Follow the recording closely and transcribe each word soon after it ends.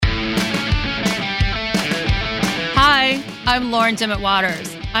I'm Lauren Dimmitt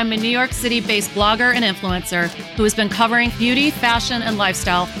Waters. I'm a New York City-based blogger and influencer who has been covering beauty, fashion, and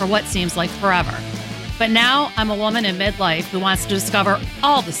lifestyle for what seems like forever. But now I'm a woman in midlife who wants to discover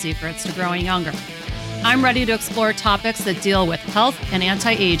all the secrets to growing younger. I'm ready to explore topics that deal with health and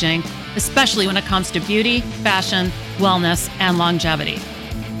anti-aging, especially when it comes to beauty, fashion, wellness, and longevity.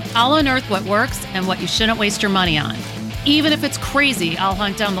 I'll unearth what works and what you shouldn't waste your money on. Even if it's crazy, I'll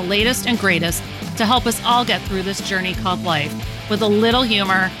hunt down the latest and greatest to help us all get through this journey called life with a little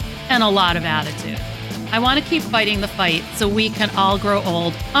humor and a lot of attitude. I want to keep fighting the fight so we can all grow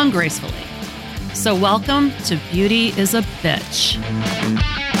old ungracefully. So welcome to Beauty is a Bitch.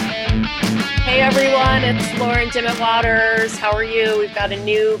 Hey everyone, it's Lauren Dimmitt Waters. How are you? We've got a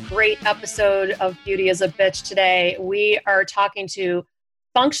new great episode of Beauty is a Bitch today. We are talking to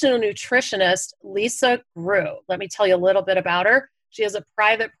functional nutritionist Lisa Grew. Let me tell you a little bit about her. She has a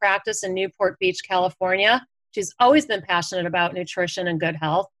private practice in Newport Beach, California. She's always been passionate about nutrition and good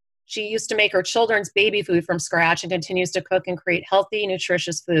health. She used to make her children's baby food from scratch and continues to cook and create healthy,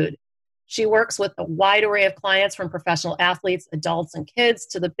 nutritious food. She works with a wide array of clients from professional athletes, adults, and kids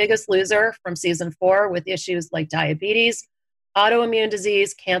to the biggest loser from season 4 with issues like diabetes, autoimmune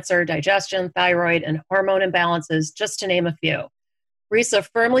disease, cancer, digestion, thyroid, and hormone imbalances, just to name a few. Risa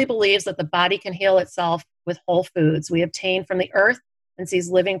firmly believes that the body can heal itself with whole foods we obtain from the earth and sees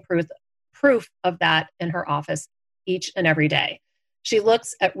living proof of that in her office each and every day. She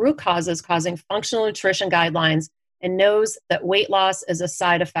looks at root causes causing functional nutrition guidelines and knows that weight loss is a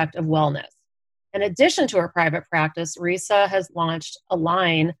side effect of wellness. In addition to her private practice, Risa has launched a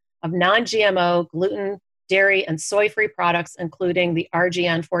line of non-GMO, gluten, dairy, and soy-free products, including the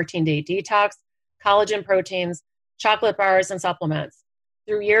RGN 14-Day Detox, collagen proteins, chocolate bars, and supplements.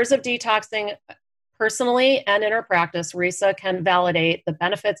 Through years of detoxing personally and in her practice, Risa can validate the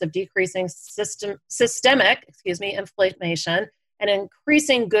benefits of decreasing systemic inflammation and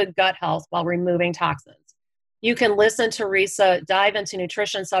increasing good gut health while removing toxins. You can listen to Risa dive into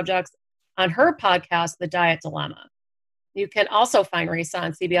nutrition subjects on her podcast, The Diet Dilemma. You can also find Risa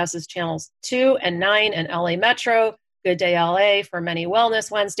on CBS's channels 2 and 9 and LA Metro, Good Day LA for many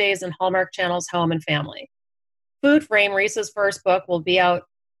Wellness Wednesdays, and Hallmark Channel's Home and Family. Food Frame, Risa's first book, will be out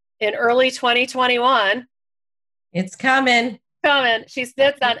in early 2021. It's coming. She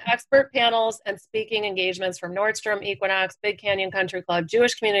sits on expert panels and speaking engagements from Nordstrom, Equinox, Big Canyon Country Club,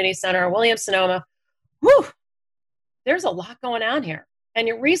 Jewish Community Center, Williams-Sonoma. Whew! There's a lot going on here. And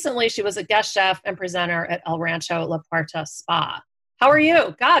recently she was a guest chef and presenter at El Rancho La Puerta Spa. How are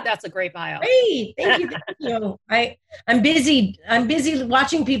you? God, that's a great bio. Great. Thank you. I'm busy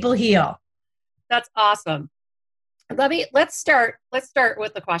watching people heal. That's awesome. Let's start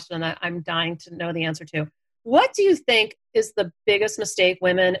with the question that I'm dying to know the answer to. What do you think is the biggest mistake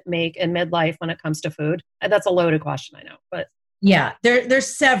women make in midlife when it comes to food? That's a loaded question, I know, but yeah,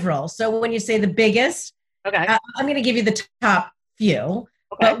 there's several. So when you say the biggest, okay, I'm going to give you the top few.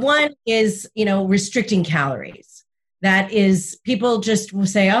 Okay. But one is, restricting calories. That is, people just will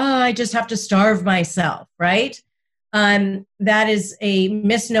say, "Oh, I just have to starve myself," right? That is a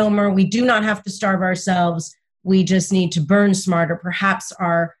misnomer. We do not have to starve ourselves. We just need to burn smarter. Perhaps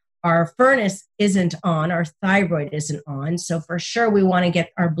our furnace isn't on, our thyroid isn't on. So for sure, we want to get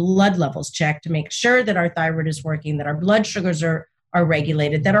our blood levels checked to make sure that our thyroid is working, that our blood sugars are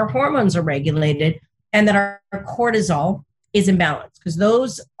regulated, that our hormones are regulated, and that our cortisol is in balance. Because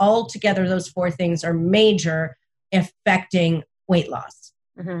those 4 things are major affecting weight loss.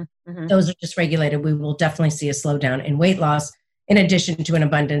 Mm-hmm, mm-hmm. Those are just regulated. We will definitely see a slowdown in weight loss in addition to an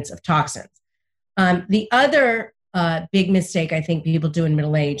abundance of toxins. The other big mistake I think people do in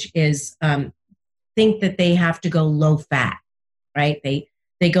middle age is think that they have to go low fat, right?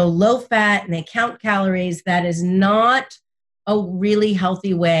 They go low fat and they count calories. That is not a really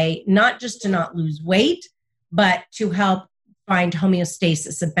healthy way, not just to not lose weight, but to help find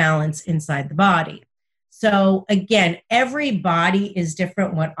homeostasis, a balance inside the body. So again, every body is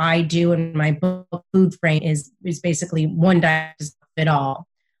different. What I do in my book, Food Frame, is basically one diet does not fit all.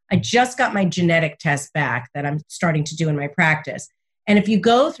 I just got my genetic test back that I'm starting to do in my practice. And if you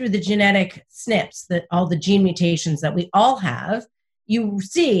go through the genetic SNPs, all the gene mutations that we all have, you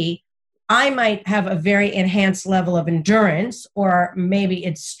see I might have a very enhanced level of endurance, or maybe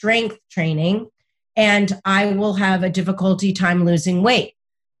it's strength training, and I will have a difficulty time losing weight,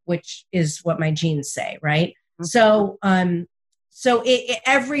 which is what my genes say, right? Mm-hmm. So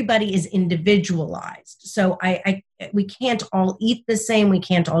everybody is individualized. So we can't all eat the same. We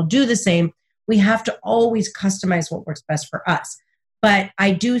can't all do the same. We have to always customize what works best for us. But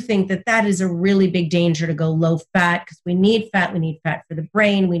I do think that is a really big danger to go low fat, because we need fat. We need fat for the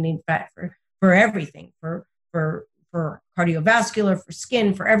brain. We need fat for everything, for cardiovascular, for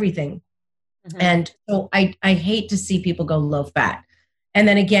skin, for everything. Mm-hmm. And so I hate to see people go low fat. And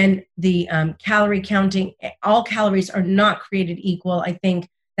then again, the calorie counting, all calories are not created equal. I think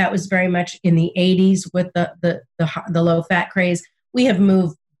that was very much in the 80s with the low fat craze. We have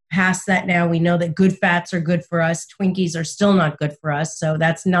moved past that now. We know that good fats are good for us. Twinkies are still not good for us. So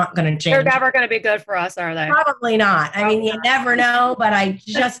that's not going to change. They're never going to be good for us, are they? Probably not. I mean, you never know, but I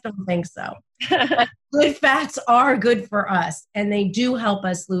just don't think so. But good fats are good for us, and they do help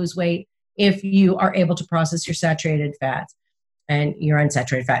us lose weight if you are able to process your saturated fats and your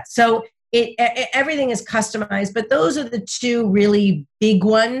unsaturated fats. So everything is customized, but those are the two really big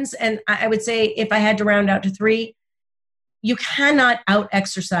ones. And I would say if I had to round out to three, you cannot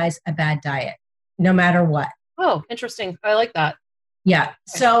out-exercise a bad diet, no matter what. Oh, interesting. I like that. Yeah. Okay.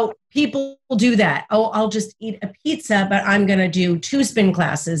 So people do that. Oh, I'll just eat a pizza, but I'm going to do 2 spin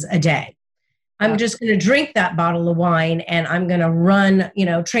classes a day. I'm just going to drink that bottle of wine and I'm going to run,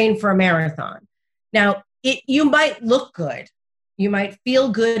 train for a marathon. Now, you might look good. You might feel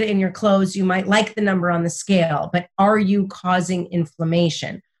good in your clothes. You might like the number on the scale, but are you causing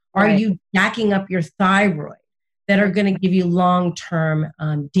inflammation? Are you jacking up your thyroid that are going to give you long-term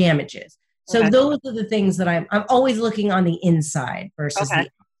damages? So those are the things that I'm always looking on the inside versus the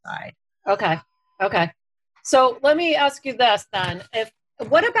outside. Okay. So let me ask you this then.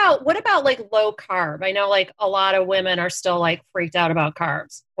 What about like low carb? I know like a lot of women are still like freaked out about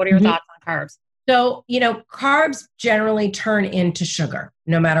carbs. What are your thoughts on carbs? So, carbs generally turn into sugar,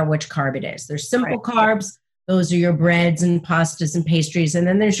 no matter which carb it is. There's simple carbs. Those are your breads and pastas and pastries. And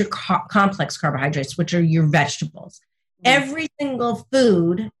then there's your complex carbohydrates, which are your vegetables. Every single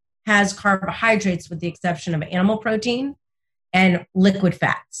food has carbohydrates with the exception of animal protein and liquid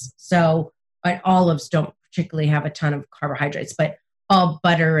fats. So olives don't particularly have a ton of carbohydrates, but all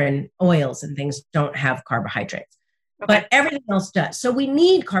butter and oils and things don't have carbohydrates. But everything else does. So we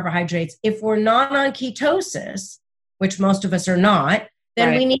need carbohydrates. If we're not on ketosis, which most of us are not,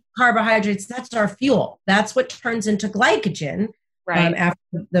 then we need carbohydrates. That's our fuel. That's what turns into glycogen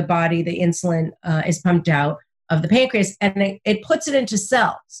after the body, the insulin is pumped out of the pancreas, and it puts it into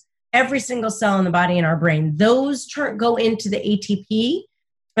cells. Every single cell in the body and our brain, those go into the ATP.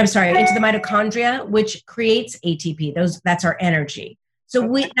 Into the mitochondria, which creates ATP. That's our energy. So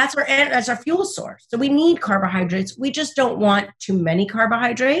that's our fuel source. So we need carbohydrates. We just don't want too many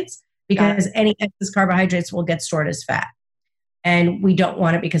carbohydrates because any excess carbohydrates will get stored as fat. And we don't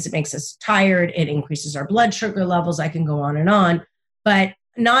want it because it makes us tired. It increases our blood sugar levels. I can go on and on. But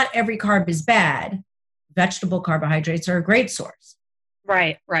not every carb is bad. Vegetable carbohydrates are a great source.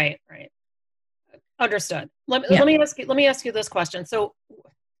 Right. Understood. Let me ask you this question. So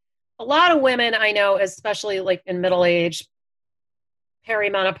a lot of women I know, especially like in middle age,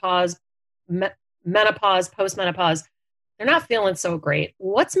 perimenopause, menopause, postmenopause, they're not feeling so great.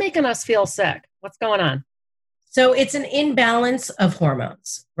 What's making us feel sick? What's going on? So it's an imbalance of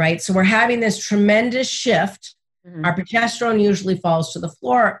hormones, right? So we're having this tremendous shift. Our progesterone usually falls to the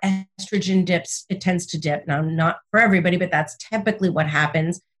floor. Estrogen dips. It tends to dip. Now, not for everybody, but that's typically what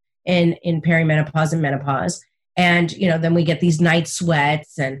happens in perimenopause and menopause. And, then we get these night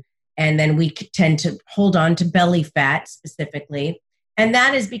sweats and then we tend to hold on to belly fat specifically. And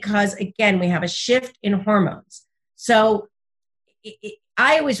that is because, again, we have a shift in hormones. So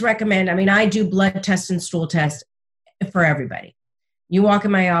I always recommend, I do blood tests and stool tests for everybody. You walk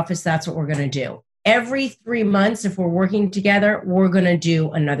in my office, that's what we're going to do. Every 3 months, if we're working together, we're going to do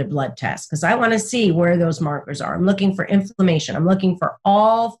another blood test because I want to see where those markers are. I'm looking for inflammation. I'm looking for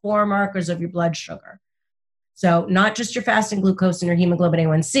all 4 markers of your blood sugar. So not just your fasting glucose and your hemoglobin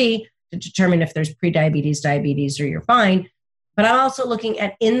A1C to determine if there's prediabetes, diabetes, or you're fine. But I'm also looking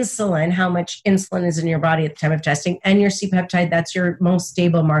at insulin, how much insulin is in your body at the time of testing, and your C-peptide, that's your most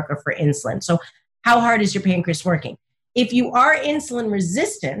stable marker for insulin. So how hard is your pancreas working? If you are insulin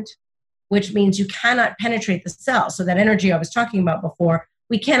resistant, which means you cannot penetrate the cell, so that energy I was talking about before,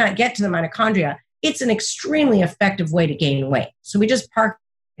 we cannot get to the mitochondria, it's an extremely effective way to gain weight. So we just park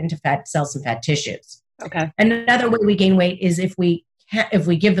into fat cells and fat tissues. Okay. Another way we gain weight is if we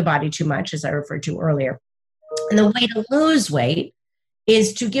give the body too much, as I referred to earlier. And the way to lose weight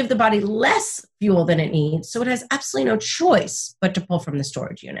is to give the body less fuel than it needs, so it has absolutely no choice but to pull from the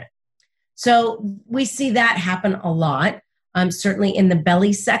storage unit. So we see that happen a lot. Certainly in the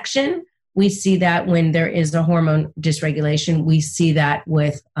belly section, we see that when there is a hormone dysregulation. We see that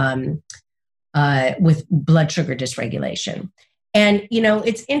with blood sugar dysregulation. And,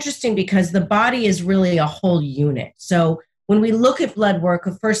 it's interesting because the body is really a whole unit. So when we look at blood work,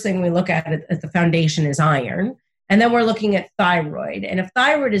 the first thing we look at the foundation is iron. And then we're looking at thyroid. And if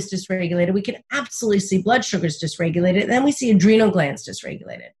thyroid is dysregulated, we can absolutely see blood sugars dysregulated. And then we see adrenal glands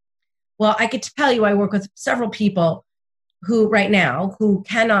dysregulated. Well, I could tell you I work with several people who right now who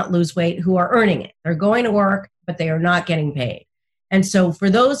cannot lose weight, who are earning it. They're going to work, but they are not getting paid. And so for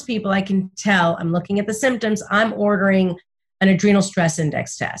those people, I can tell, I'm looking at the symptoms, I'm ordering an adrenal stress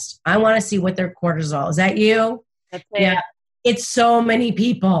index test. I want to see what their cortisol is. That you? That's it. Yeah. It's so many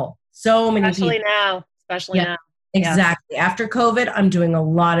people. So many Especially people. Especially now. Exactly. Yeah. After COVID, I'm doing a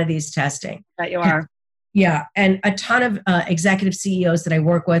lot of these testing. That you are. Yeah. And a ton of executive CEOs that I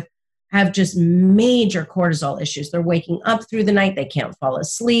work with have just major cortisol issues. They're waking up through the night. They can't fall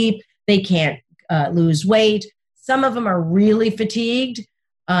asleep. They can't lose weight. Some of them are really fatigued.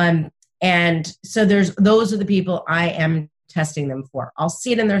 And so those are the people I am testing them for. I'll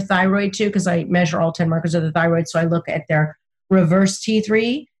see it in their thyroid too, because I measure all 10 markers of the thyroid. So I look at their reverse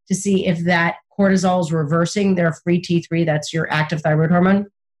T3 to see if that cortisol is reversing their free T3. That's your active thyroid hormone.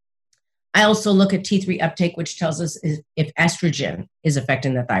 I also look at T3 uptake, which tells us if estrogen is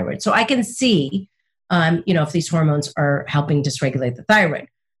affecting the thyroid. So I can see, if these hormones are helping dysregulate the thyroid.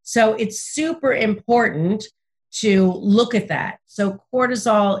 So it's super important to look at that. So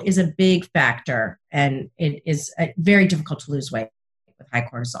cortisol is a big factor, and it is very difficult to lose weight with high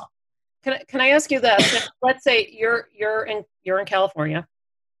cortisol. Can I ask you this? Let's say you're in California.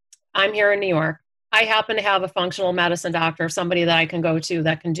 I'm here in New York. I happen to have a functional medicine doctor, somebody that I can go to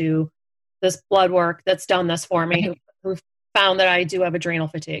that can do this blood work, that's done this for me, who found that I do have adrenal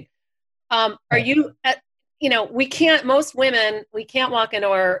fatigue. Are you, most women, we can't walk into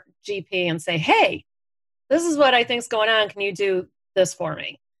our GP and say, hey, this is what I think's going on. Can you do this for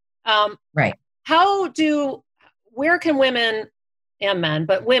me? Right. Where can women and men,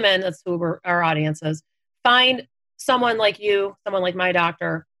 but women, that's who our audience is, find someone like you, someone like my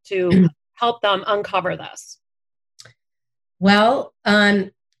doctor to help them uncover this? Well,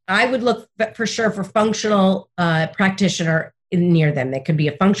 I would look for sure for functional practitioner near them. They could be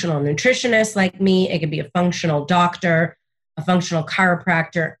a functional nutritionist like me. It could be a functional doctor, a functional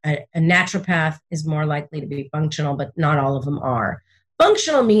chiropractor. A naturopath is more likely to be functional, but not all of them are.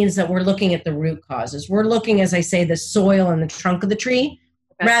 Functional means that we're looking at the root causes. We're looking, as I say, the soil and the trunk of the tree,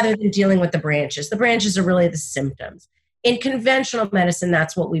 rather than dealing with the branches. The branches are really the symptoms. In conventional medicine,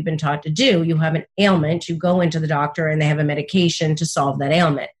 that's what we've been taught to do. You have an ailment, you go into the doctor, and they have a medication to solve that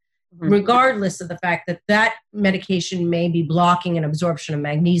ailment, regardless of the fact that that medication may be blocking an absorption of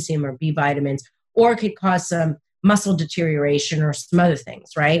magnesium or B vitamins, or could cause some muscle deterioration or some other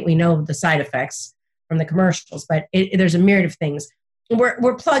things, right? We know the side effects from the commercials, but there's a myriad of things.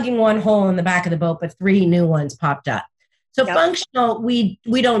 We're plugging one hole in the back of the boat, but 3 new ones popped up. So functional, we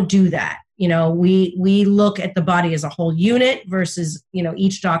don't do that. We look at the body as a whole unit versus,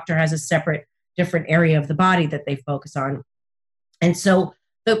 each doctor has a separate, different area of the body that they focus on. And so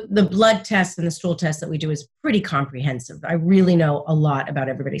the blood test and the stool test that we do is pretty comprehensive. I really know a lot about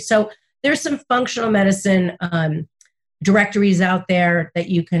everybody. So there's some functional medicine directories out there that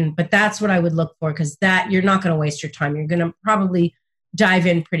you can, but that's what I would look for, because that you're not going to waste your time. You're going to probably dive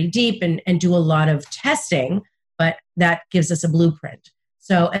in pretty deep and do a lot of testing, but that gives us a blueprint.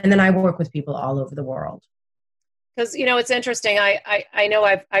 So, and then I work with people all over the world. Because, it's interesting. I know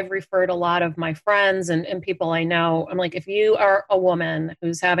I've referred a lot of my friends and people I know. I'm like, if you are a woman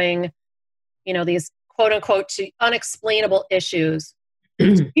who's having, these quote unquote unexplainable issues,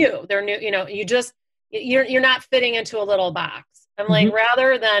 they're new, you're not fitting into a little box. I'm like,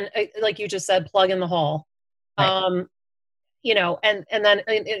 rather than, like you just said, plug in the hole, right. And then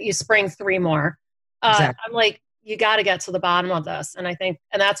you spring 3 more. Exactly. I'm like, you got to get to the bottom of this. And I think,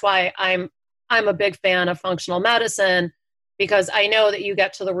 and that's why I'm a big fan of functional medicine, because I know that you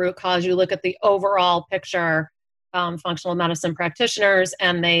get to the root cause. You look at the overall picture, functional medicine practitioners,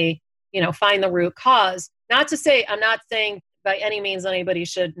 and they, find the root cause. I'm not saying by any means anybody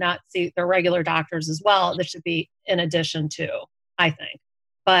should not see their regular doctors as well. This should be in addition to, I think.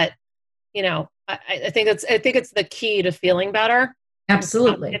 But, I think it's the key to feeling better.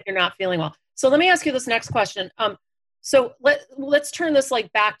 Absolutely. If you're not feeling well. So let me ask you this next question. So let's turn this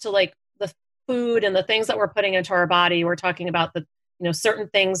back to the food and the things that we're putting into our body. We're talking about certain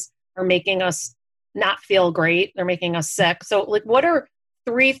things are making us not feel great. They're making us sick. So what are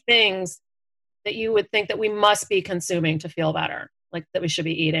 3 things that you would think that we must be consuming to feel better? That we should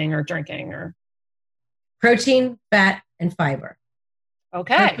be eating or drinking or? Protein, fat, and fiber.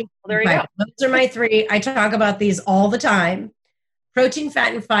 Okay. Well, there you go. Those are my 3. I talk about these all the time. Protein,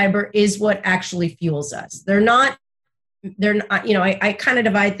 fat, and fiber is what actually fuels us. They're not, I kind of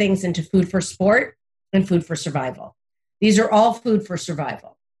divide things into food for sport and food for survival. These are all food for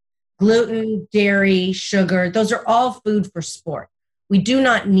survival. Gluten, dairy, sugar, those are all food for sport. We do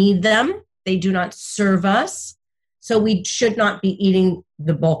not need them. They do not serve us. So we should not be eating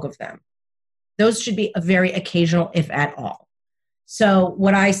the bulk of them. Those should be a very occasional, if at all. So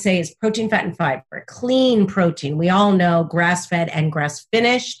what I say is protein, fat, and fiber. Clean protein. We all know grass-fed and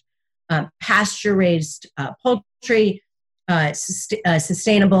grass-finished, pasture-raised poultry,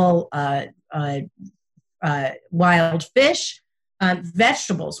 sustainable wild fish,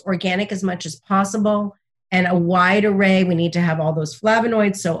 vegetables, organic as much as possible, and a wide array. We need to have all those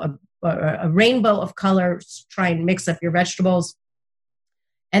flavonoids, so a rainbow of colors. Try and mix up your vegetables.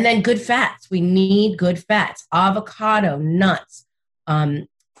 And then good fats. We need good fats. Avocado, nuts,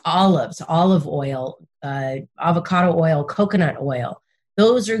 olives, olive oil, avocado oil, coconut oil.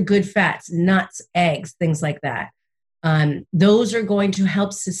 Those are good fats. Nuts, eggs, things like that. Those are going to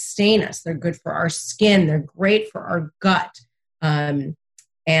help sustain us. They're good for our skin. They're great for our gut, and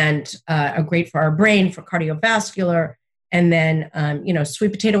are great for our brain, for cardiovascular. And then,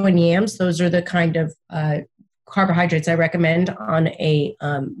 sweet potato and yams. Those are the kind of carbohydrates I recommend on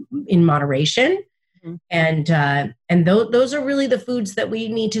in moderation. Mm-hmm. And those are really the foods that we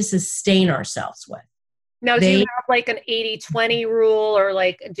need to sustain ourselves with. Now, do you have like an 80-20 rule, or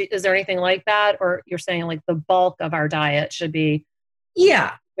like, is there anything like that? Or you're saying like the bulk of our diet should be?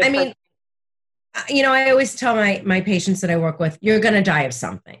 Yeah. I mean, I always tell my patients that I work with, you're going to die of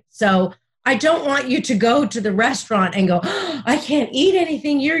something. So I don't want you to go to the restaurant and go, oh, I can't eat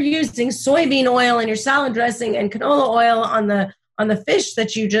anything. You're using soybean oil in your salad dressing and canola oil on the fish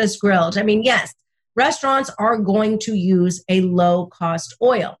that you just grilled. I mean, yes, restaurants are going to use a low-cost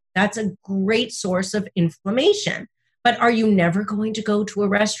oil. That's a great source of inflammation. But are you never going to go to a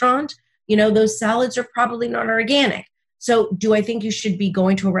restaurant? Those salads are probably not organic. So do I think you should be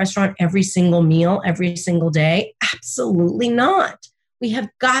going to a restaurant every single meal, every single day? Absolutely not. We have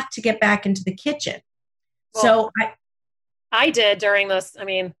got to get back into the kitchen. Well, so I did during this. I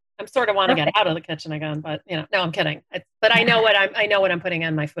mean, I'm sort of want to get out of the kitchen again, but no, I'm kidding. But I know what I'm putting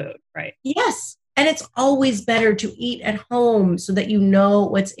in my food, right? Yes. And it's always better to eat at home so that you know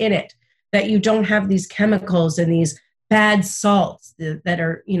what's in it, that you don't have these chemicals and these bad salts that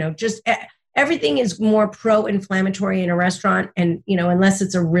are, just everything is more pro-inflammatory in a restaurant. And, unless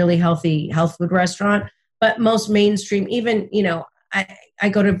it's a really healthy health food restaurant, but most mainstream, even, I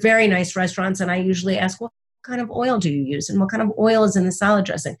go to very nice restaurants and I usually ask, what kind of oil do you use? And what kind of oil is in the salad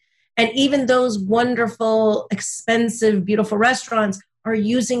dressing? And even those wonderful, expensive, beautiful restaurants are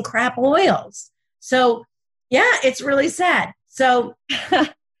using crap oils. So, yeah, it's really sad. So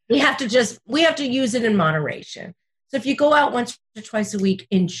we have to use it in moderation. So if you go out once or twice a week,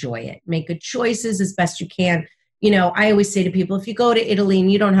 enjoy it. Make good choices as best you can. I always say to people, if you go to Italy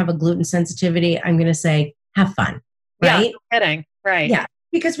and you don't have a gluten sensitivity, I'm going to say, have fun. Right? Yeah, no kidding. Right. Yeah.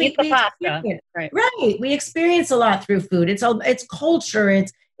 Because we experience a lot through food. It's culture.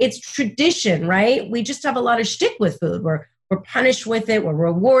 It's tradition, right? We just have a lot of shtick with food. We're punished with it. We're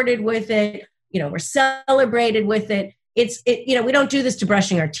rewarded with it. We're celebrated with it. We don't do this to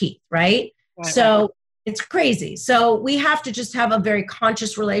brushing our teeth, right? So it's crazy. So we have to just have a very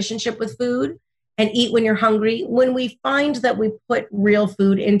conscious relationship with food and eat when you're hungry. When we find that we put real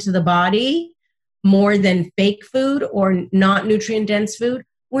food into the body more than fake food or not nutrient-dense food,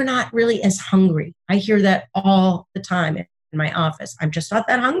 we're not really as hungry. I hear that all the time in my office. I'm just not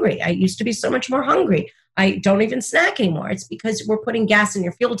that hungry. I used to be so much more hungry. I don't even snack anymore. It's because we're putting gas in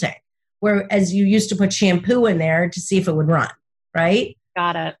your fuel tank. Whereas you used to put shampoo in there to see if it would run, right?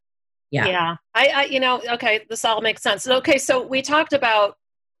 Got it. Yeah. Okay, this all makes sense. Okay, so we talked about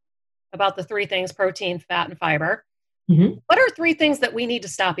the three things: protein, fat, and fiber. Mm-hmm. What are three things that we need to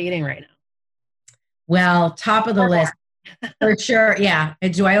stop eating right now? Well, top of the list, for sure. Yeah.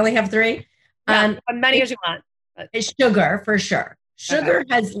 Do I only have three? Yeah, as many as you want. It's sugar, for sure. Sugar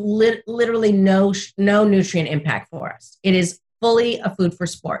has literally no nutrient impact for us. It is fully a food for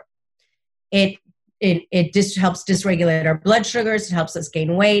sport. It just helps dysregulate our blood sugars. It helps us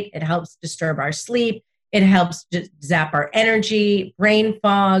gain weight. It helps disturb our sleep. It helps zap our energy, brain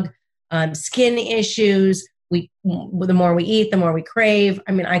fog, skin issues. The more we eat, the more we crave.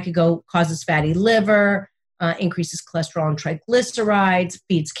 I mean, causes fatty liver, increases cholesterol and triglycerides,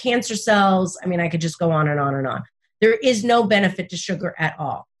 feeds cancer cells. I mean, I could just go on and on and on. There is no benefit to sugar at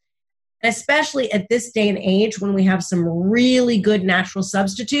all. And especially at this day and age when we have some really good natural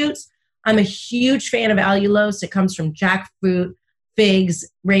substitutes. I'm a huge fan of allulose. It comes from jackfruit, figs,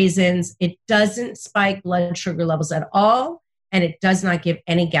 raisins. It doesn't spike blood sugar levels at all, and it does not give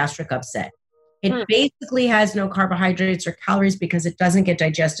any gastric upset. It basically has no carbohydrates or calories because it doesn't get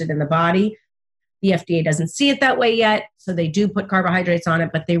digested in the body. The FDA doesn't see it that way yet, so they do put carbohydrates on it,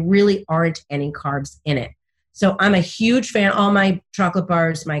 but they really aren't any carbs in it. So I'm a huge fan. All my chocolate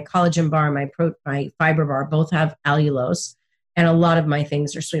bars, my collagen bar, my fiber bar both have allulose, and a lot of my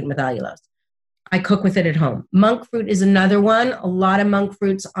things are sweetened with allulose. I cook with it at home. Monk fruit is another one. A lot of monk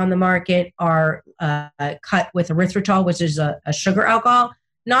fruits on the market are cut with erythritol, which is a sugar alcohol.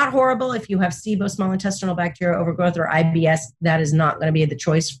 Not horrible if you have SIBO, small intestinal bacterial overgrowth, or IBS. That is not going to be the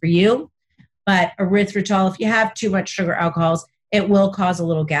choice for you. But erythritol, if you have too much sugar alcohols, it will cause a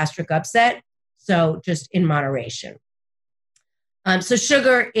little gastric upset. So just in moderation. So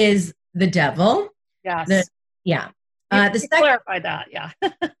sugar is the devil. Yes. Clarify that. Yeah.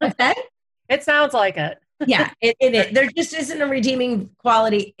 Okay. It sounds like it. Yeah, it. There just isn't a redeeming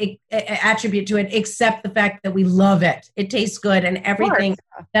quality attribute to it, except the fact that we love it. It tastes good, and everything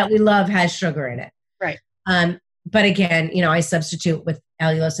that we love has sugar in it. Right. But again, I substitute with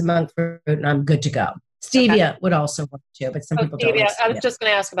allulose and monk fruit, and I'm good to go. Stevia would also work too, but some people don't. Like I was just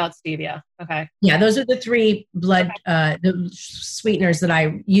going to ask about stevia. Okay. Yeah, those are the three the sweeteners that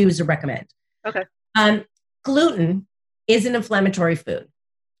I use or recommend. Okay. Gluten is an inflammatory food.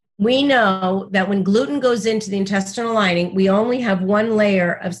 We know that when gluten goes into the intestinal lining, we only have one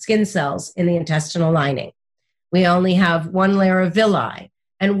layer of skin cells in the intestinal lining. We only have one layer of villi.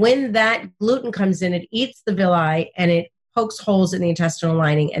 And when that gluten comes in, it eats the villi and it pokes holes in the intestinal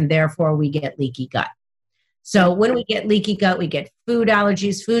lining, and therefore we get leaky gut. So when we get leaky gut, we get food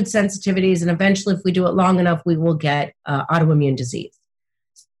allergies, food sensitivities, and eventually, if we do it long enough, we will get autoimmune disease.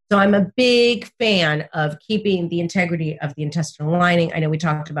 So I'm a big fan of keeping the integrity of the intestinal lining. I know we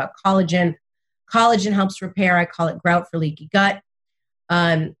talked about collagen. Collagen helps repair. I call it grout for leaky gut.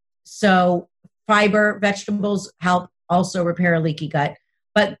 So fiber, vegetables help also repair a leaky gut.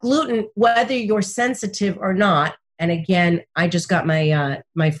 But gluten, whether you're sensitive or not, and again, I just got my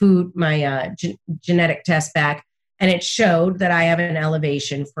genetic test back, and it showed that I have an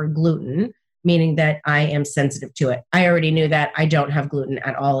elevation for gluten, meaning that I am sensitive to it. I already knew that. I don't have gluten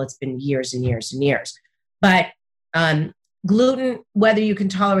at all. It's been years and years and years. But gluten, whether you can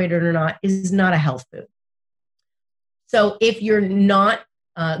tolerate it or not, is not a health food. So if you're not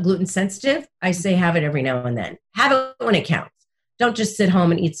gluten sensitive, I say have it every now and then. Have it when it counts. Don't just sit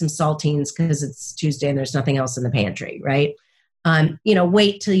home and eat some saltines because it's Tuesday and there's nothing else in the pantry, right?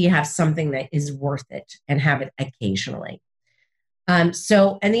 Wait till you have something that is worth it and have it occasionally. And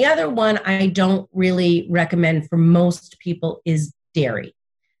the other one I don't really recommend for most people is dairy.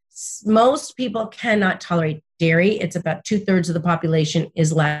 Most people cannot tolerate dairy. It's about 2/3 of the population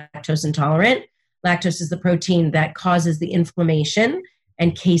is lactose intolerant. Lactose is the protein that causes the inflammation,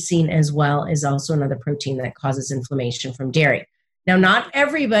 and casein as well is also another protein that causes inflammation from dairy. Now, not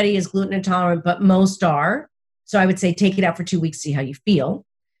everybody is gluten intolerant, but most are. So I would say take it out for 2 weeks, see how you feel.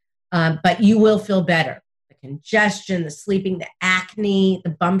 But you will feel better. The congestion, the sleeping, the acne,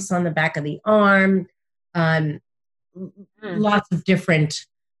 the bumps on the back of the arm, lots of different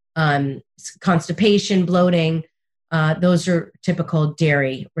constipation, bloating. Those are typical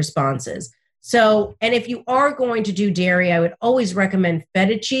dairy responses. So, and if you are going to do dairy, I would always recommend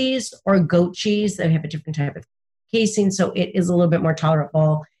feta cheese or goat cheese. They have a different type of casein, so it is a little bit more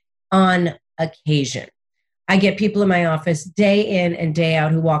tolerable on occasion. I get people in my office day in and day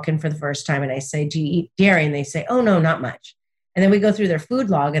out who walk in for the first time, and I say, do you eat dairy? And they say, oh, no, not much. And then we go through their food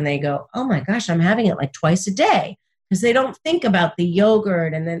log and they go, oh my gosh, I'm having it like twice a day, because they don't think about the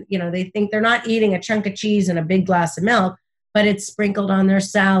yogurt. And then, they think they're not eating a chunk of cheese and a big glass of milk, but it's sprinkled on their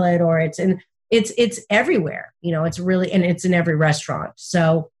salad, or it's everywhere, it's really, and it's in every restaurant.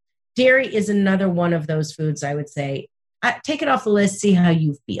 So dairy is another one of those foods I would say, take it off the list, see how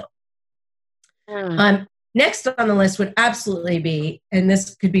you feel. Next on the list would absolutely be, and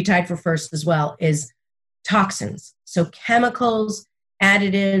this could be tied for first as well, is toxins. So chemicals,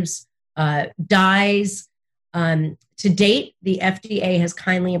 additives, dyes. To date, the FDA has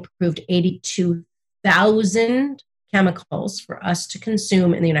kindly approved 82,000 chemicals for us to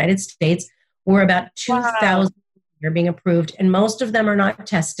consume in the United States. We're about 2,000 are being approved, and most of them are not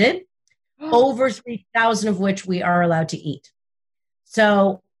tested, over 3,000 of which we are allowed to eat.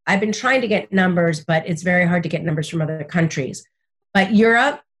 So I've been trying to get numbers, but it's very hard to get numbers from other countries. But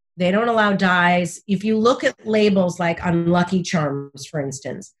Europe, they don't allow dyes. If you look at labels like on Lucky Charms, for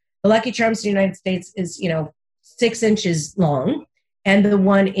instance, the Lucky Charms in the United States is, 6 inches long, and the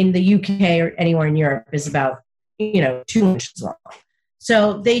one in the UK or anywhere in Europe is about, 2 inches long.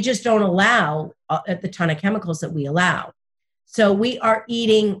 So they just don't allow the ton of chemicals that we allow. So we are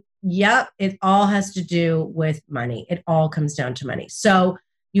eating, it all has to do with money. It all comes down to money. So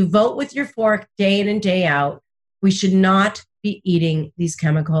you vote with your fork day in and day out. We should not be eating these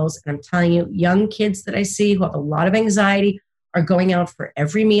chemicals. And I'm telling you, young kids that I see who have a lot of anxiety are going out for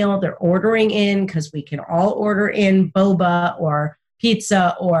every meal. They're ordering in because we can all order in boba or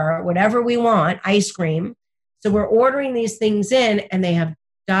pizza or whatever we want, ice cream. So we're ordering these things in, and they have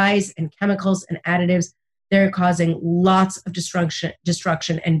dyes and chemicals and additives. They're causing lots of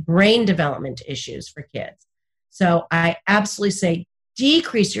destruction and brain development issues for kids. So I absolutely say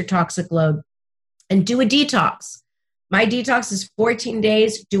decrease your toxic load and do a detox. My detox is 14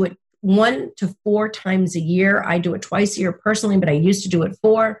 days. Do it 1 to 4 times a year. I do it twice a year personally, but I used to do it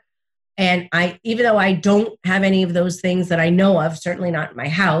 4. And even though I don't have any of those things that I know of, certainly not in my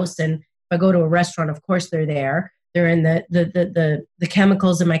house, and if I go to a restaurant, of course they're there. They're in the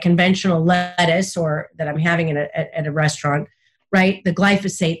chemicals in my conventional lettuce or that I'm having at a restaurant, right? The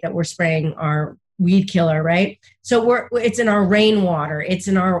glyphosate that we're spraying our weed killer, right? So it's in our rainwater, it's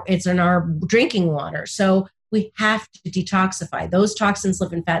in our drinking water. So we have to detoxify. Those toxins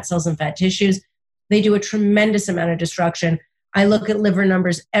live in fat cells and fat tissues. They do a tremendous amount of destruction. I look at liver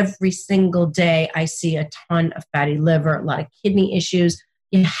numbers every single day. I see a ton of fatty liver, a lot of kidney issues.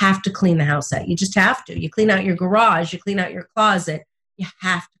 You have to clean the house out. You just have to. You clean out your garage, you clean out your closet. You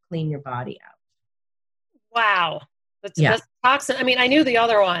have to clean your body out. Wow. That's toxin. I mean, I knew the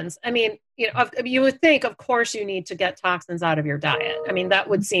other ones. I mean, you would think, of course, you need to get toxins out of your diet. I mean, that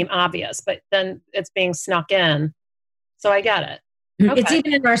would seem obvious, but then it's being snuck in. So I get it. Okay. It's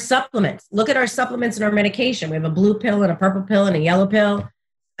even in our supplements. Look at our supplements and our medication. We have a blue pill and a purple pill and a yellow pill.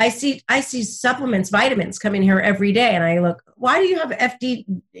 I see supplements, vitamins come in here every day, and I look, why do you have FD,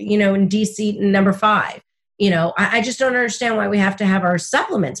 in DC number 5? I just don't understand why we have to have our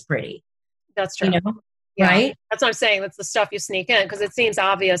supplements pretty. That's true. Yeah. Right? That's what I'm saying. That's the stuff you sneak in, because it seems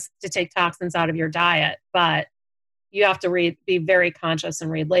obvious to take toxins out of your diet, but you have to be very conscious and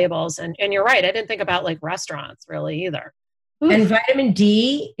read labels. And you're right. I didn't think about like restaurants really either. Oof. And vitamin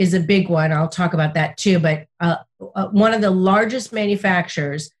D is a big one. I'll talk about that too. But one of the largest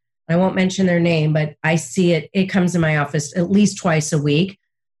manufacturers, I won't mention their name, but I see it. It comes in my office at least twice a week.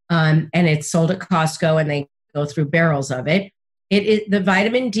 And it's sold at Costco, and they go through barrels of it. The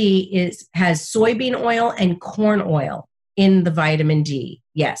vitamin D has soybean oil and corn oil in the vitamin D.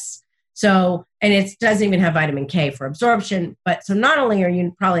 Yes. So, and it doesn't even have vitamin K for absorption. But so not only are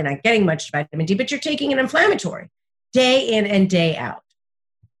you probably not getting much vitamin D, but you're taking an inflammatory day in and day out.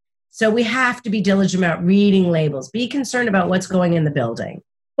 So we have to be diligent about reading labels. Be concerned about what's going in the building.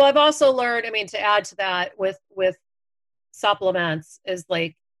 Well, I've also learned, to add to that with supplements is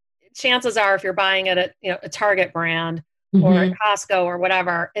like, chances are if you're buying it at a Target brand, or at Costco or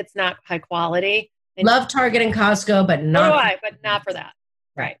whatever, it's not high quality. And love Target and Costco, but not. But not for that.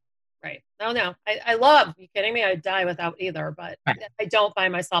 Right. No. I love. You kidding me? I'd die without either. But I don't buy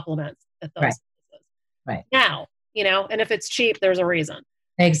my supplements at those places. Right now, and if it's cheap, there's a reason.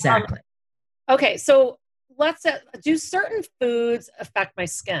 Exactly. Okay, so let's do certain foods affect our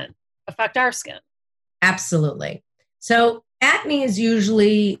skin? Absolutely. So acne is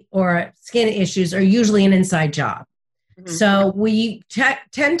usually, or skin issues are usually an inside job. So we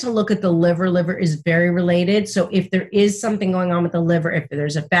tend to look at the liver. Liver is very related. So if there is something going on with the liver, if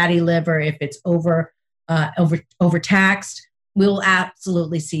there's a fatty liver, if it's overtaxed, we'll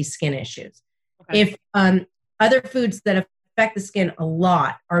absolutely see skin issues. Okay. If other foods that affect the skin a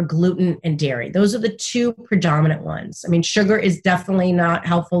lot are gluten and dairy. Those are the 2 predominant ones. Sugar is definitely not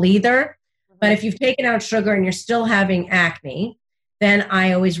helpful either. But if you've taken out sugar and you're still having acne, then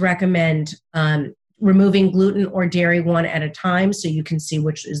I always recommend removing gluten or dairy one at a time so you can see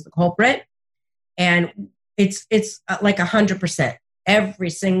which is the culprit. And it's like 100% every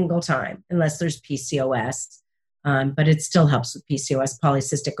single time, unless there's PCOS. But it still helps with PCOS,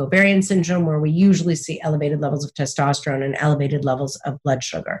 polycystic ovarian syndrome, where we usually see elevated levels of testosterone and elevated levels of blood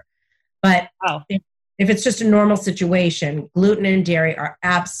sugar. But if it's just a normal situation, gluten and dairy are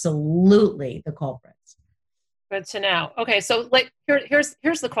absolutely the culprits. Good to know. Okay, so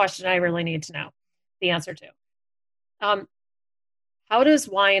here's the question I really need to know the answer to. How does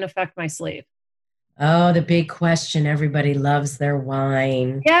wine affect my sleep? Oh, the big question. Everybody loves their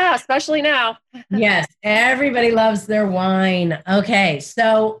wine. Yeah, especially now. Yes, everybody loves their wine. Okay,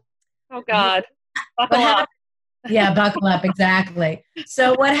 so. Oh, God. Buckle up. Yeah, buckle up. Exactly.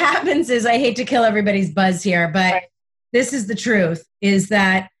 So what happens is, I hate to kill everybody's buzz here, but This is the truth, is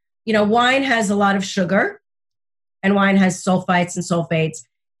that, wine has a lot of sugar, and wine has sulfites and sulfates.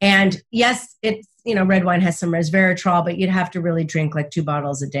 And yes, it's, red wine has some resveratrol, but you'd have to really drink like 2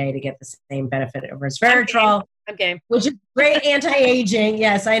 bottles a day to get the same benefit of resveratrol. I'm game. Which is great anti-aging.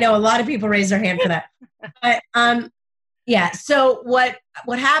 Yes, I know a lot of people raise their hand for that. But so what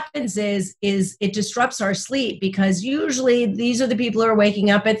what happens is it disrupts our sleep, because usually these are the people who are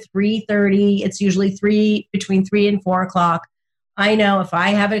waking up at 3:30. It's usually between 3 and 4 o'clock. I know if I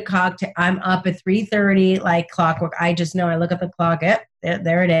have a cocktail, I'm up at 3:30 like clockwork. I just know, I look at the clock,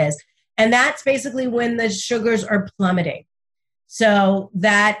 there it is. And that's basically when the sugars are plummeting. So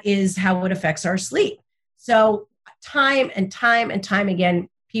that is how it affects our sleep. So time and time and time again,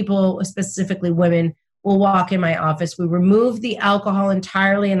 people, specifically women, will walk in my office. We remove the alcohol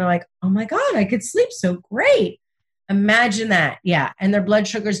entirely, and they're like, oh my God, I could sleep so great. Imagine that. Yeah. And their blood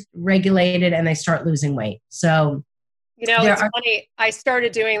sugar's regulated and they start losing weight. So, it's funny. I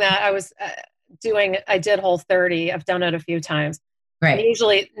started doing that. I was I did Whole30. I've done it a few times. Right. And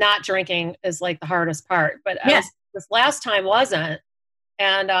usually not drinking is like the hardest part, but this last time wasn't.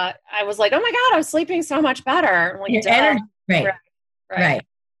 And I was like, oh my God, I was sleeping so much better. Like, your energy. Right.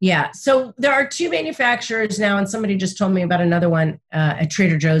 Yeah. So there are 2 manufacturers now, and somebody just told me about another one, a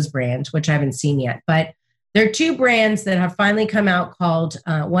Trader Joe's brand, which I haven't seen yet. But there are 2 brands that have finally come out called,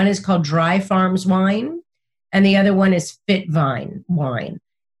 one is called Dry Farms Wine, and the other one is Fit Vine Wine.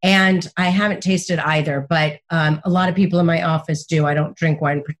 And I haven't tasted either, but a lot of people in my office do. I don't drink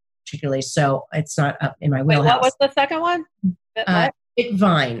wine particularly, so it's not up in my wheelhouse. What was the second one? Fit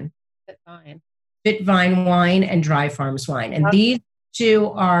Vine. Fit Vine. Fit Vine Wine and Dry Farms Wine. And these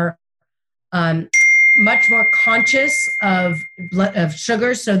 2 are much more conscious of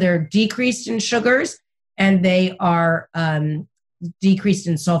sugars, so they're decreased in sugars, and they are decreased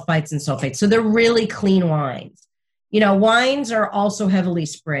in sulfites and sulfates. So they're really clean wines. Wines are also heavily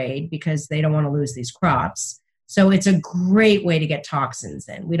sprayed because they don't want to lose these crops. So it's a great way to get toxins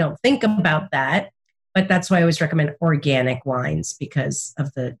in. We don't think about that, but that's why I always recommend organic wines because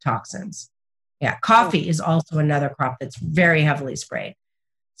of the toxins. Yeah, coffee is also another crop that's very heavily sprayed.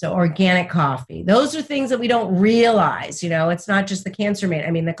 So organic coffee. Those are things that we don't realize. It's not just the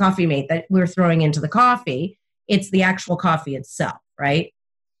the coffee mate that we're throwing into the coffee. It's the actual coffee itself, right?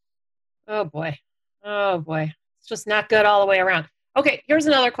 Oh, boy. It's just not good all the way around. Okay, here's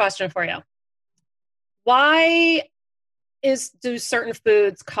another question for you. Why do certain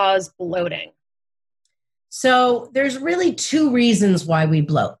foods cause bloating? So there's really 2 reasons why we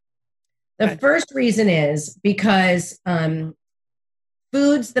bloat. The first reason is because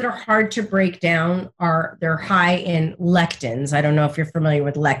foods that are hard to break down they're high in lectins. I don't know if you're familiar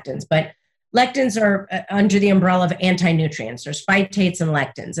with lectins, but lectins are under the umbrella of anti-nutrients. There's phytates and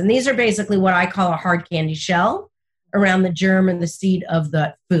lectins. And these are basically what I call a hard candy shell around the germ and the seed of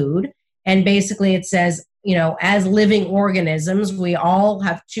the food. And basically it says, as living organisms, we all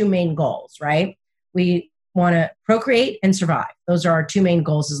have 2 main goals, right? We want to procreate and survive. Those are our 2 main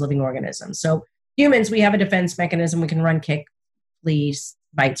goals as living organisms. So humans, we have a defense mechanism. We can run, kick, flee,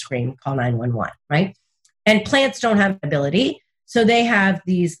 bite, scream, call 911, right? And plants don't have that ability. So they have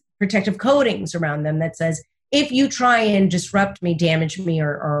these protective coatings around them that says, if you try and disrupt me, damage me,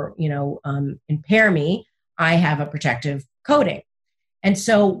 or impair me, I have a protective coating. And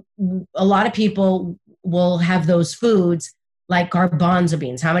so a lot of people will have those foods like garbanzo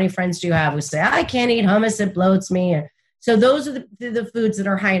beans. How many friends do you have who say, I can't eat hummus, it bloats me? So those are the foods that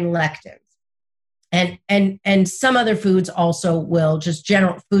are high in lectins. And some other foods also will,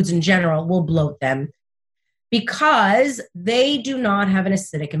 foods in general will bloat them because they do not have an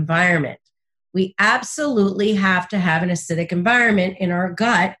acidic environment. We absolutely have to have an acidic environment in our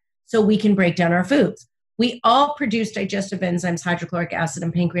gut so we can break down our foods. We all produce digestive enzymes, hydrochloric acid,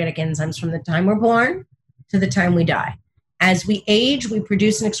 and pancreatic enzymes from the time we're born to the time we die. As we age, we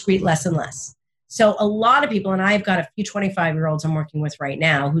produce and excrete less and less. So a lot of people, and I've got a few 25-year-olds I'm working with right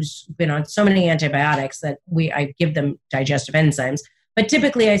now who's been on so many antibiotics that I give them digestive enzymes. But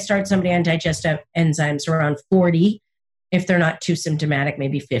typically I start somebody on digestive enzymes around 40. If they're not too symptomatic,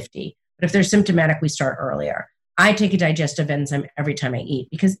 maybe 50. But if they're symptomatic, we start earlier. I take a digestive enzyme every time I eat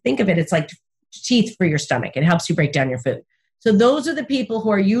because think of it, it's like teeth for your stomach. It helps you break down your food. So those are the people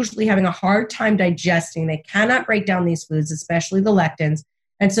who are usually having a hard time digesting. They cannot break down these foods, especially the lectins.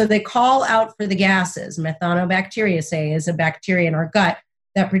 And so they call out for the gases. Methanobacteriaceae is a bacteria in our gut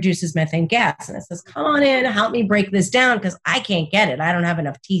that produces methane gas. And it says, come on in, help me break this down because I can't get it. I don't have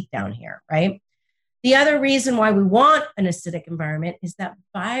enough teeth down here, right? The other reason why we want an acidic environment is that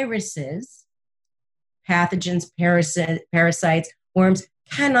viruses, pathogens, parasites, worms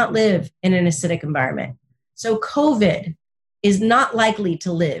cannot live in an acidic environment. So COVID is not likely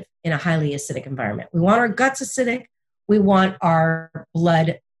to live in a highly acidic environment. We want our guts acidic. We want our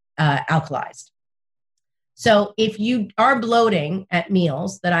blood alkalized. So if you are bloating at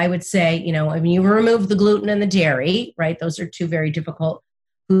meals, that I would say, if you remove the gluten and the dairy, right? Those are 2 very difficult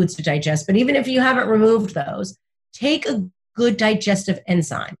foods to digest. But even if you haven't removed those, take a good digestive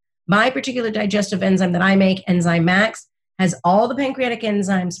enzyme. My particular digestive enzyme that I make, Enzyme Max, has all the pancreatic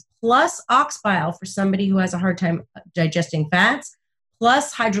enzymes plus ox bile for somebody who has a hard time digesting fats,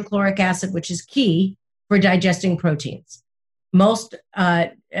 plus hydrochloric acid, which is key for digesting proteins. Most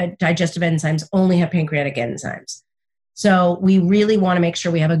digestive enzymes only have pancreatic enzymes. So we really want to make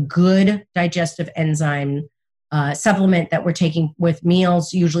sure we have a good digestive enzyme supplement that we're taking with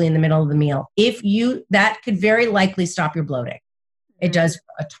meals, usually in the middle of the meal. That could very likely stop your bloating. It does for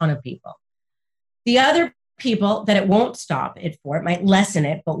a ton of people. The other people that it won't stop it for, it might lessen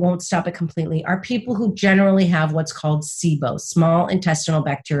it, but won't stop it completely, are people who generally have what's called SIBO, small intestinal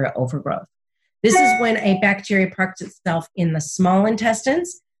bacterial overgrowth. This is when a bacteria parks itself in the small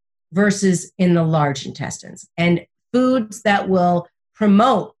intestines versus in the large intestines. And foods that will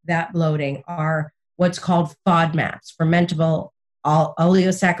promote that bloating are what's called FODMAPs, fermentable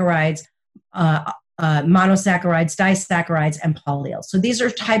oligosaccharides, monosaccharides, disaccharides, and polyols. So these are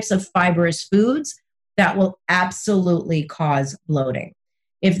types of fibrous foods that will absolutely cause bloating.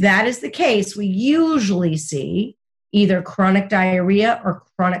 If that is the case, we usually see either chronic diarrhea or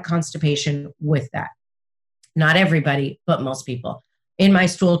chronic constipation with that. Not everybody, but most people. In my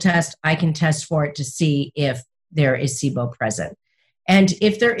stool test, I can test for it to see if there is SIBO present. And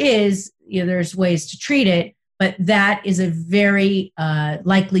if there is, there's ways to treat it, but that is a very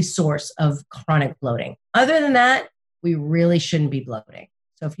likely source of chronic bloating. Other than that, we really shouldn't be bloating.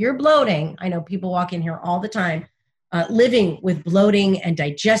 So if you're bloating, I know people walk in here all the time, living with bloating and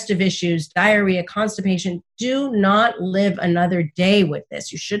digestive issues, diarrhea, constipation, do not live another day with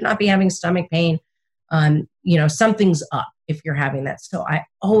this. You should not be having stomach pain. Something's up if you're having that. So I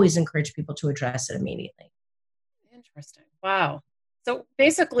always encourage people to address it immediately. Interesting. Wow. So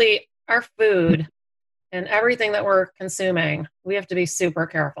basically our food and everything that we're consuming, we have to be super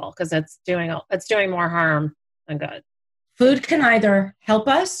careful because it's doing more harm than good. Food can either help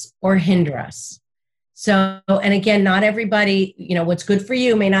us or hinder us. So, and again, not everybody, what's good for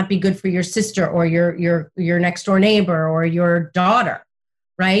you may not be good for your sister or your next door neighbor or your daughter,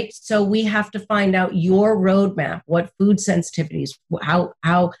 right? So we have to find out your roadmap, what food sensitivities,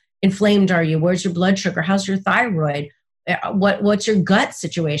 how inflamed are you? Where's your blood sugar? How's your thyroid? What's your gut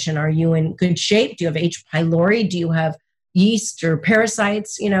situation? Are you in good shape? Do you have H. pylori? Do you have yeast or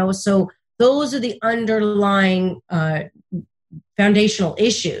parasites? So those are the underlying foundational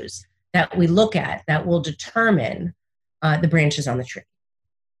issues that we look at that will determine the branches on the tree.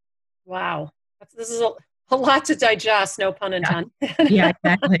 Wow. This is a lot to digest, no pun intended. Yeah,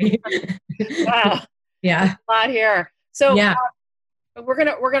 exactly. Wow. Yeah. A lot here. So yeah. We're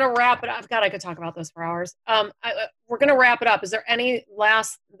gonna wrap it up. God, I could talk about this for hours. We're gonna wrap it up. Is there any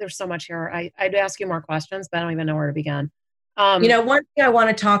there's so much here. I'd ask you more questions, but I don't even know where to begin. One thing I want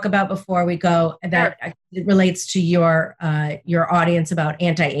to talk about before we go that relates to your audience about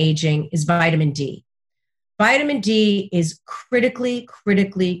anti-aging is vitamin D. Vitamin D is critically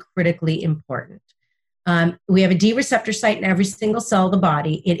important. We have a D receptor site in every single cell of the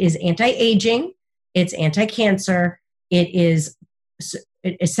body. It is anti-aging. It's anti-cancer. It is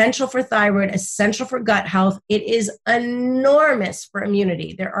essential for thyroid, essential for gut health. It is enormous for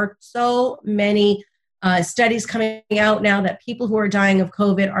immunity. There are so many studies coming out now that people who are dying of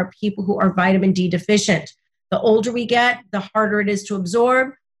COVID are people who are vitamin D deficient. The older we get, the harder it is to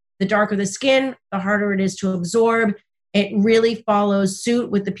absorb. The darker the skin, the harder it is to absorb. It really follows suit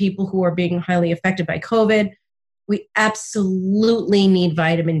with the people who are being highly affected by COVID. We absolutely need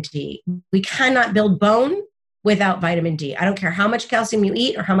vitamin D. We cannot build bone without vitamin D. I don't care how much calcium you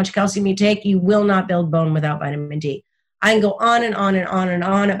eat or how much calcium you take, you will not build bone without vitamin D. I can go on and on and on and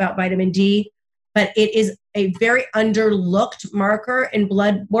on about vitamin D, but it is a very underlooked marker in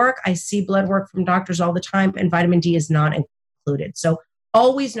blood work. I see blood work from doctors all the time, and vitamin D is not included. So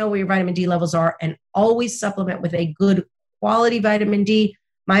always know where your vitamin D levels are and always supplement with a good quality vitamin D.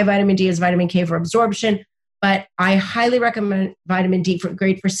 My vitamin D is vitamin K for absorption, but I highly recommend vitamin D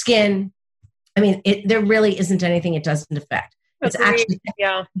great for skin. I mean, there really isn't anything it doesn't affect. It's actually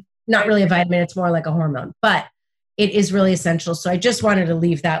not really a vitamin. It's more like a hormone, but it is really essential. So I just wanted to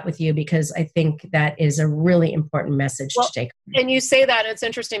leave that with you because I think that is a really important message to take. And you say that, it's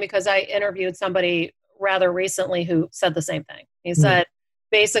interesting because I interviewed somebody rather recently who said the same thing. He said,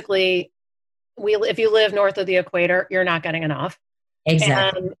 basically, if you live north of the equator, you're not getting enough.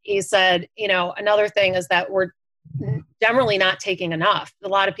 Exactly. And he said, another thing is that we're generally not taking enough. A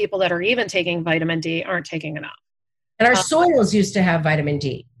lot of people that are even taking vitamin D aren't taking enough. And our soils used to have vitamin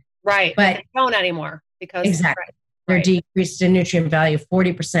D. Right. But they don't anymore because they're decreased in nutrient value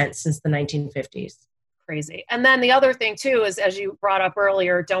 40% since the 1950s. Crazy. And then the other thing too is, as you brought up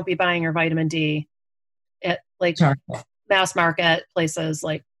earlier, don't be buying your vitamin D at mass market places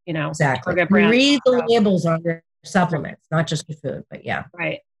like, exactly. Target brand. Read the labels on your supplements, not just your food, but yeah.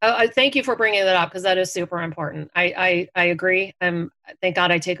 Right. Thank you for bringing that up because that is super important. I agree. Thank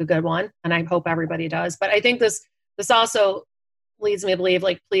God I take a good one, and I hope everybody does. But I think this also leads me to believe,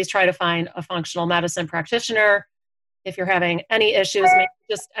 like, please try to find a functional medicine practitioner if you're having any issues.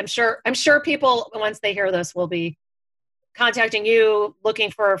 I'm sure people, once they hear this, will be contacting you,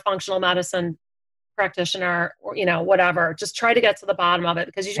 looking for a functional medicine practitioner, or whatever. Just try to get to the bottom of it,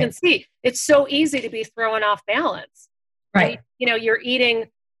 because you can see it's so easy to be thrown off balance. Right. And, you're eating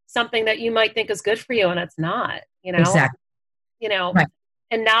something that you might think is good for you, and it's not. Exactly. Right.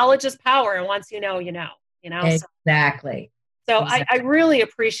 And knowledge is power, and once you know, Exactly. So I really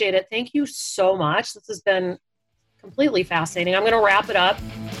appreciate it. Thank you so much. This has been completely fascinating. I'm going to wrap it up.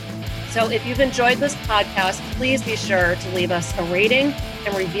 So if you've enjoyed this podcast, please be sure to leave us a rating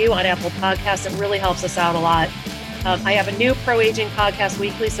and review on Apple Podcasts. It really helps us out a lot. I have a new pro-aging podcast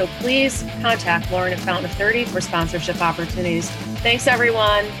weekly, so please contact Lauren at Fountain of 30 for sponsorship opportunities. Thanks,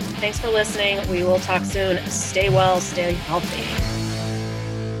 everyone. Thanks for listening. We will talk soon. Stay well, stay healthy.